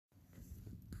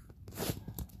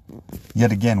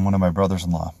Yet again, one of my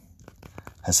brothers-in-law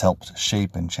has helped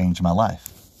shape and change my life.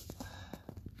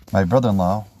 One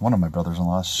of my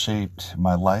brothers-in-law, shaped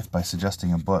my life by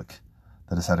suggesting a book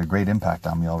that has had a great impact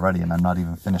on me already, and I'm not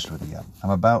even finished with it yet. I'm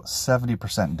about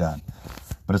 70% done.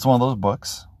 But it's one of those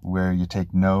books where you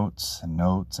take notes and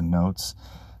notes and notes,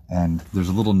 and there's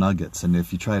little nuggets, and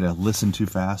if you try to listen too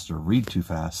fast or read too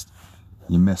fast,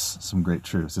 you miss some great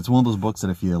truths. It's one of those books that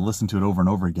if you listen to it over and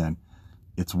over again,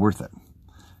 it's worth it.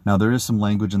 Now, there is some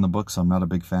language in the book, so I'm not a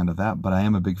big fan of that, but I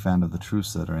am a big fan of the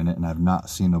truths that are in it, and I've not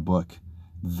seen a book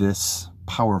this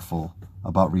powerful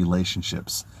about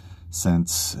relationships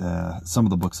since some of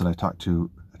the books that I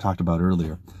talked about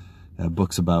earlier,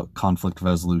 books about conflict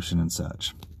resolution and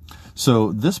such.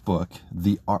 So this book,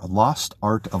 The Lost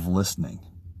Art of Listening,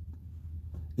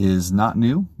 is not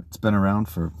new. It's been around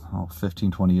for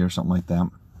 15, 20 years, something like that.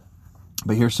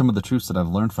 But here's some of the truths that I've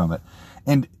learned from it.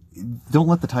 And don't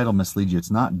let the title mislead you.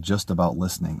 It's not just about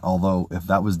listening. Although if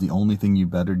that was the only thing you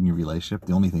bettered in your relationship,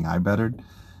 the only thing I bettered,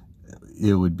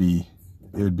 it would be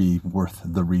worth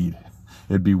the read.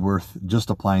 It'd be worth just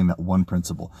applying that one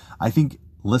principle. I think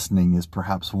listening is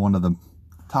perhaps one of the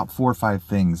top 4 or 5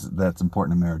 things that's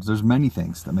important in marriage. There's many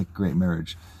things that make a great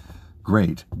marriage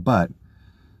great, but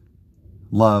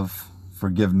love,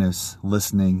 forgiveness,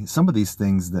 listening, some of these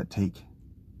things that take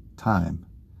time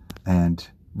and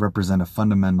represent a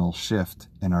fundamental shift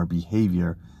in our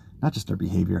behavior, not just our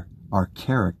behavior, our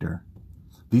character.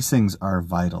 These things are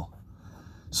vital.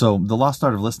 So the Lost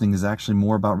Art of Listening is actually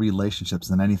more about relationships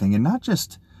than anything, and not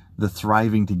just the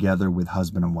thriving together with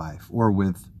husband and wife or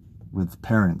with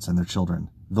parents and their children.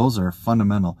 Those are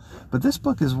fundamental. But this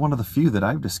book is one of the few that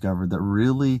I've discovered that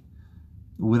really,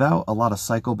 without a lot of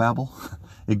psychobabble,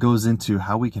 it goes into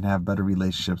how we can have better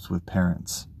relationships with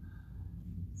parents.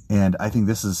 And I think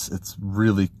it's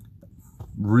really,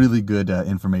 really good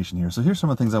information here. So here's some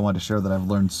of the things I want to share that I've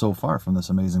learned so far from this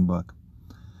amazing book.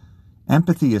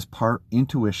 Empathy is part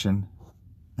intuition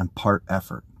and part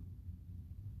effort.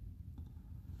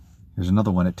 Here's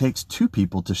another one. It takes 2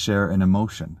 people to share an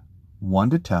emotion, one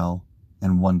to tell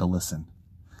and one to listen.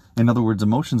 In other words,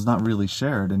 emotion's not really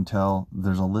shared until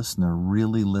there's a listener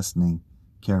really listening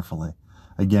carefully.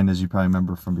 Again, as you probably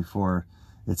remember from before,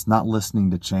 it's not listening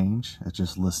to change, it's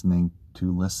just listening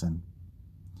to listen.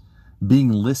 Being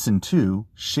listened to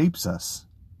shapes us,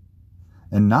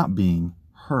 and not being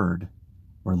heard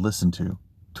or listened to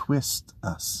twists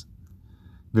us.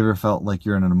 Have you ever felt like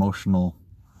you're in an emotional,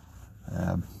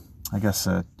 kind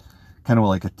of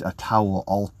like a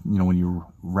towel, when you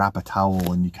wrap a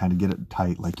towel and you kind of get it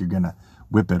tight, like you're going to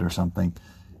whip it or something,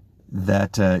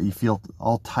 that you feel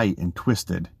all tight and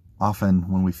twisted.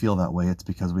 Often when we feel that way, it's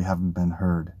because we haven't been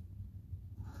heard.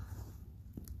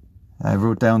 I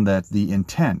wrote down that the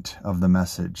intent of the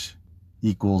message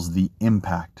equals the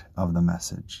impact of the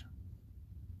message.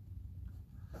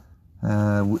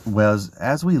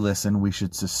 As we listen, we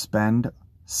should suspend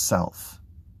self.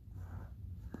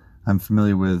 I'm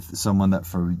familiar with someone that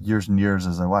for years and years,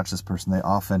 as I watch this person, they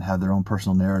often have their own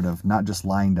personal narrative, not just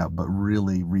lined up, but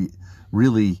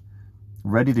really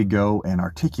ready to go and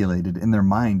articulated in their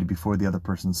mind before the other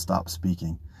person stops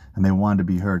speaking, and they want to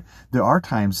be heard. There are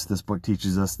times this book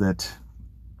teaches us that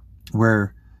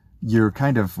where you're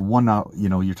kind of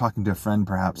you're talking to a friend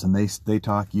perhaps, and they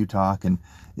talk, you talk, and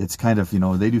it's kind of,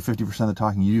 they do 50% of the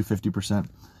talking, you do 50%.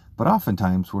 But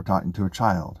oftentimes we're talking to a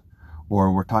child,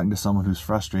 or we're talking to someone who's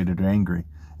frustrated or angry.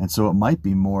 And so it might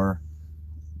be more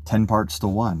 10 parts to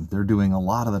 1. They're doing a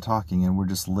lot of the talking and we're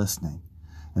just listening.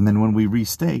 And then when we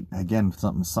restate, again,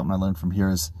 something I learned from here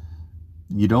is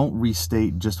you don't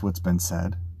restate just what's been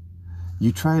said.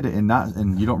 You try to,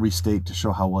 and you don't restate to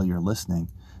show how well you're listening.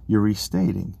 You're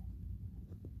restating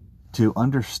to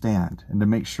understand and to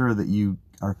make sure that you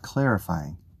are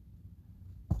clarifying.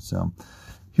 So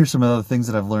here's some other things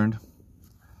that I've learned.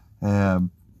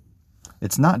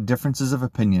 It's not differences of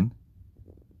opinion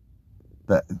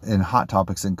that in hot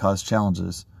topics that cause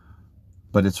challenges,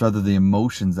 but it's rather the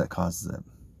emotions that causes it.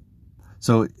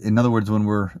 So in other words,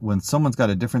 when someone's got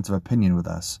a difference of opinion with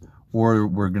us, or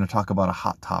we're going to talk about a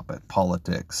hot topic,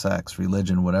 politics, sex,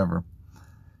 religion, whatever,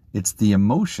 it's the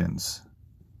emotions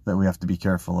that we have to be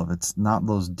careful of. It's not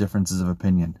those differences of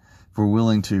opinion. If we're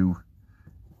willing to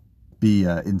be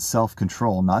in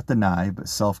self-control, not deny, but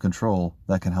self-control,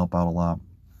 that can help out a lot.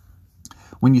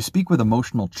 When you speak with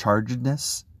emotional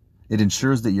chargedness, it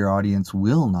ensures that your audience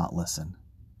will not listen.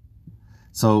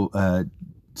 So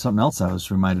something else I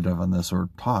was reminded of on this, or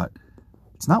taught,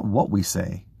 it's not what we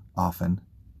say often,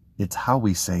 it's how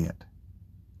we say it.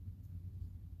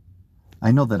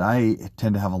 I know that I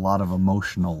tend to have a lot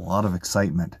of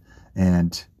excitement,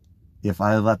 and if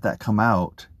I let that come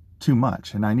out, too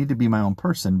much. And I need to be my own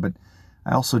person, but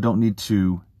I also don't need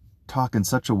to talk in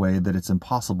such a way that it's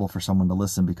impossible for someone to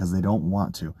listen because they don't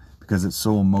want to, because it's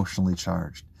so emotionally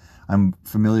charged. I'm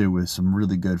familiar with some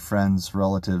really good friends,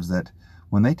 relatives that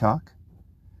when they talk,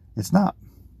 it's not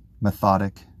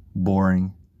methodic,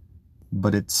 boring,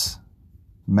 but it's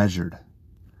measured.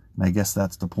 And I guess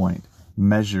that's the point.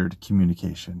 Measured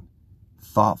communication.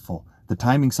 Thoughtful. The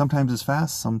timing sometimes is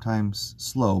fast, sometimes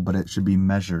slow, but it should be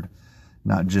measured,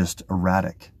 not just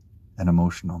erratic and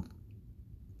emotional.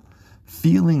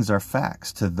 Feelings are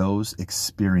facts to those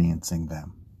experiencing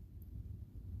them.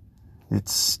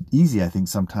 It's easy, I think,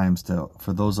 sometimes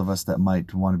for those of us that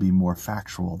might want to be more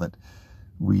factual, that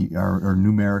we are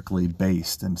numerically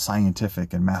based and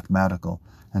scientific and mathematical,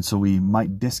 and so we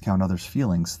might discount others'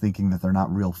 feelings thinking that they're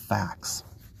not real facts.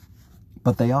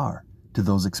 But they are to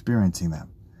those experiencing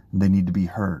them. And they need to be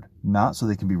heard, not so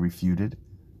they can be refuted,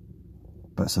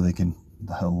 but so they can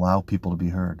allow people to be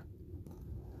heard.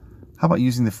 How about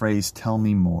using the phrase, tell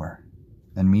me more,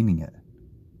 and meaning it?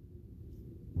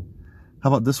 How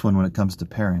about this one when it comes to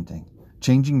parenting?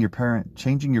 Changing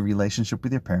your relationship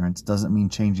with your parents doesn't mean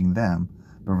changing them,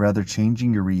 but rather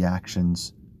changing your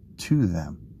reactions to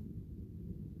them.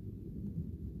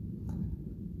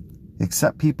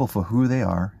 Accept people for who they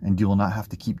are, and you will not have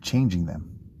to keep changing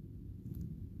them.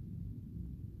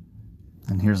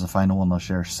 And here's the final one I'll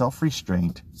share.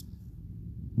 Self-restraint,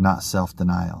 not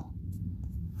self-denial.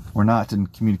 We're not in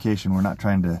communication, we're not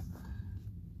trying to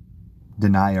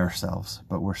deny ourselves,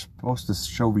 but we're supposed to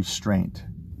show restraint.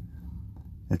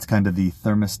 It's kind of the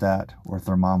thermostat or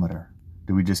thermometer.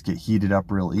 Do we just get heated up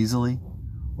real easily,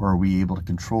 or are we able to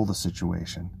control the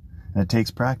situation? And it takes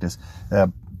practice.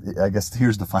 I guess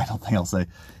here's the final thing I'll say.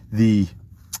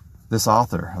 This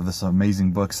author of this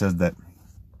amazing book says that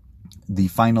the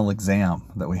final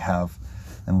exam that we have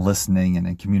in listening and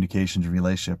in communications and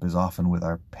relationship is often with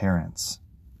our parents.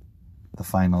 The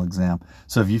final exam.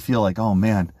 So if you feel like, oh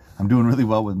man, I'm doing really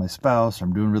well with my spouse, or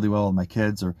I'm doing really well with my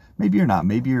kids, or maybe you're not,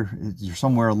 maybe you're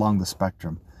somewhere along the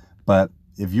spectrum. But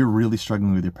if you're really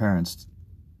struggling with your parents,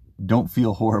 don't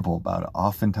feel horrible about it.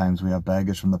 Oftentimes we have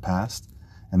baggage from the past,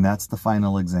 and that's the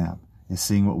final exam, is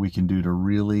seeing what we can do to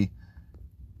really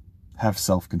have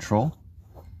self-control,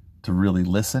 to really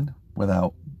listen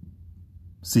without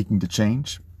seeking to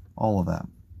change, all of that.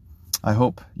 I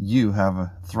hope you have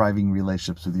a thriving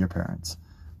relationships with your parents,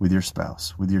 with your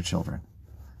spouse, with your children.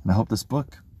 And I hope this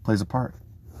book plays a part.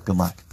 Good luck.